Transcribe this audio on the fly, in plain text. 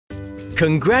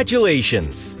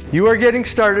Congratulations! You are getting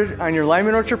started on your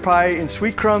Lyman Orchard Pie and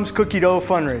Sweet Crumbs Cookie Dough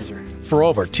fundraiser. For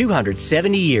over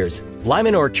 270 years,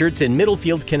 Lyman Orchards in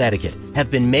Middlefield, Connecticut have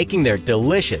been making their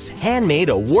delicious, handmade,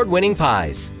 award-winning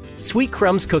pies. Sweet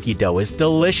Crumbs Cookie Dough is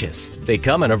delicious. They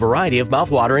come in a variety of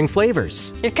mouth-watering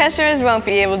flavors. Your customers won't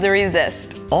be able to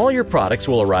resist. All your products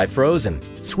will arrive frozen.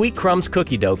 Sweet Crumbs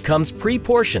Cookie Dough comes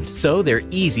pre-portioned, so they're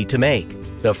easy to make.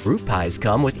 The fruit pies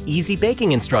come with easy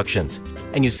baking instructions,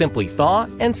 and you simply thaw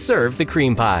and serve the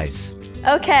cream pies.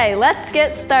 Okay, let's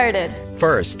get started.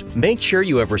 First, make sure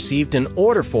you have received an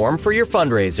order form for your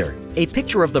fundraiser. A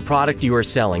picture of the product you are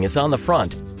selling is on the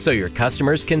front, so your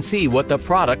customers can see what the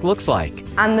product looks like.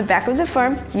 On the back of the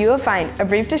form, you will find a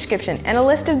brief description and a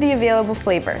list of the available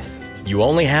flavors. You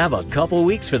only have a couple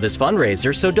weeks for this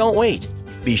fundraiser, so don't wait.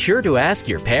 Be sure to ask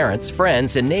your parents,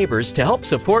 friends, and neighbors to help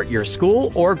support your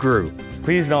school or group.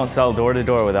 Please don't sell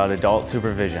door-to-door without adult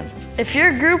supervision. If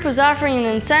your group is offering an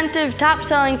incentive,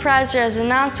 top-selling prize, or has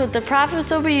announced what the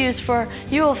profits will be used for,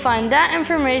 you will find that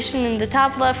information in the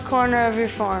top left corner of your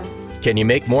form. Can you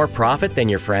make more profit than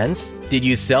your friends? Did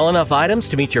you sell enough items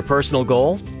to meet your personal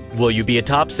goal? Will you be a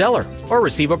top seller or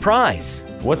receive a prize?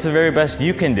 What's the very best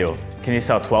you can do? Can you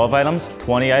sell 12 items,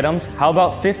 20 items? How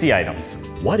about 50 items?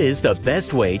 What is the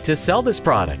best way to sell this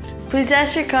product? Please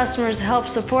ask your customers to help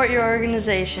support your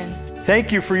organization.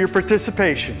 Thank you for your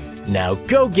participation. Now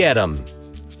go get 'em!